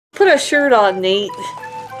Put a shirt on, Nate.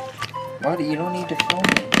 What? You don't need to film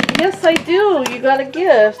me. Yes, I do. You got a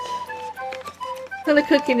gift. I'm gonna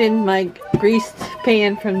cook it in my greased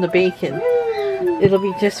pan from the bacon. It'll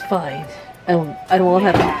be just fine. I won't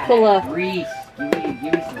have to pull up. Grease. Give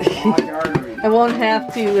me some clogged arteries. I won't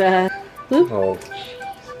have to. Oh,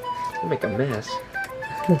 jeez. You make a mess.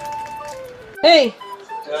 Hey,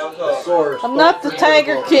 I'm not the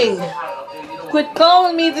Tiger King. Quit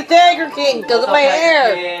calling me the Tiger King because of my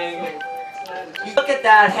hair. Look at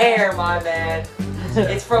that hair, my man.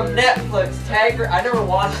 It's from Netflix. Tiger. I never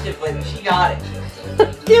watched it, but she got it.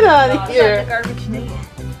 Get out of here. Garbage Nate.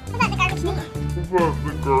 About the garbage Nate.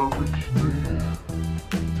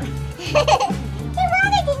 He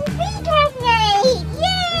wanted to speak last night.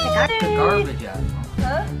 Yay! The garbage out.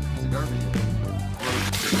 Huh? The garbage out.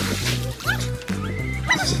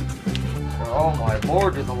 Oh my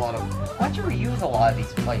lord, there's a lot of. Why'd you reuse a lot of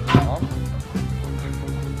these plates, Mom?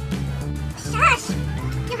 Shush!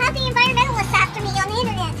 You'll have the environmentalists after me on the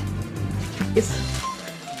internet.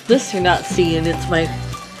 This you're not seeing. It's my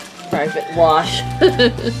private wash.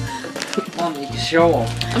 Mom, you can show them.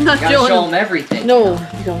 I'm not you gotta showing show them everything. No,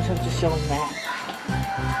 you don't have to show them that.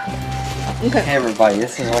 Okay. Hey everybody,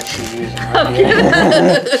 this is what she's using.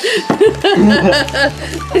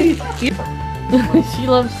 Okay. She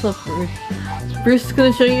loves supper. Bruce is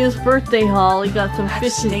gonna show you his birthday haul. He got some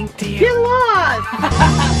fish. Stink to you. Get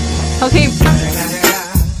lost! Okay.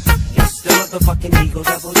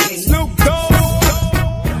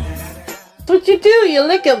 What you do? You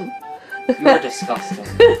lick him. You're disgusting.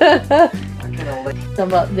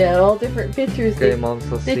 Some up there, all different pictures. Okay, Mom,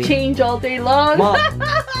 so They change all day long. Mom. I'm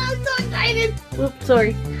so excited. Oops,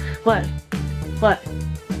 sorry. What? What?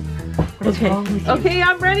 Okay. Okay,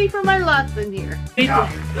 I'm ready for my lesson here.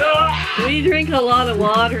 We drink a lot of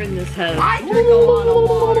water in this house. I drink a lot of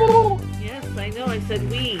water. Yes, I know. I said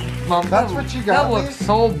we. Mom, That's what you got. That looks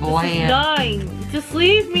so bland. 9. Just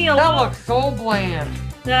leave me That alone. looks so bland.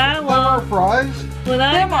 Nah, Them well, are fries. when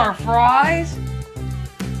Them are fries.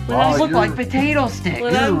 when Wow, I Those look you're- like potato sticks.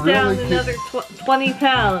 when you're I'm down really another 20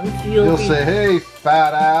 pounds, you'll You'll be. say, hey,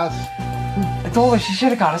 fat ass. I told her she should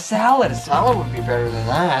have got a salad. A salad would be better than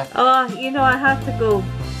that. You know, I have to go.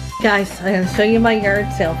 Guys, I'm going to show you my yard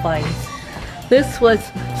sale finds. This was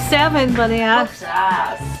 7, but I asked. Looks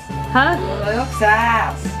ass. Huh? It looks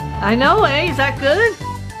ass. I know, eh? Is that good?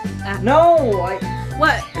 No,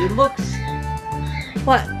 What? it looks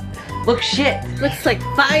What? shit. Looks like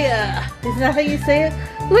fire. Isn't that how you say it?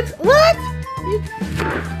 Looks. What?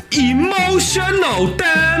 Emotional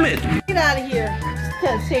damage. Get out of here.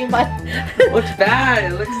 Can't say my. Looks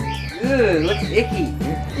bad. It looks good. It looks icky.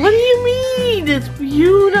 What do you mean? It's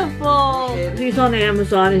beautiful. These on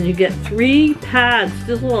Amazon and you get 3 pads.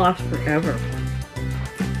 This will last forever.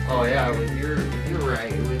 Oh yeah, you're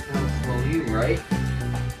right. It was how slow you, right?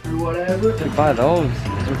 Or whatever. Buy those.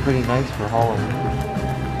 Those are pretty nice for Halloween.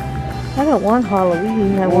 I don't want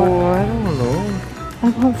Halloween. I I don't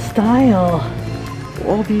know. want style.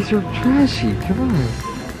 All these are trashy. Come on.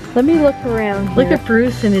 Let me look around. Look at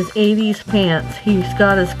Bruce in his 80s pants. He's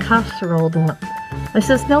got his cuffs rolled up. I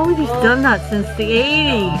says nobody's done that since the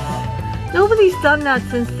 80s. Nobody's done that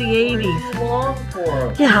since the 80s. Too long for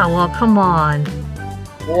them. Yeah, well, come on.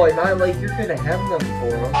 Boy, not like you're gonna hem them for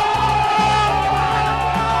them.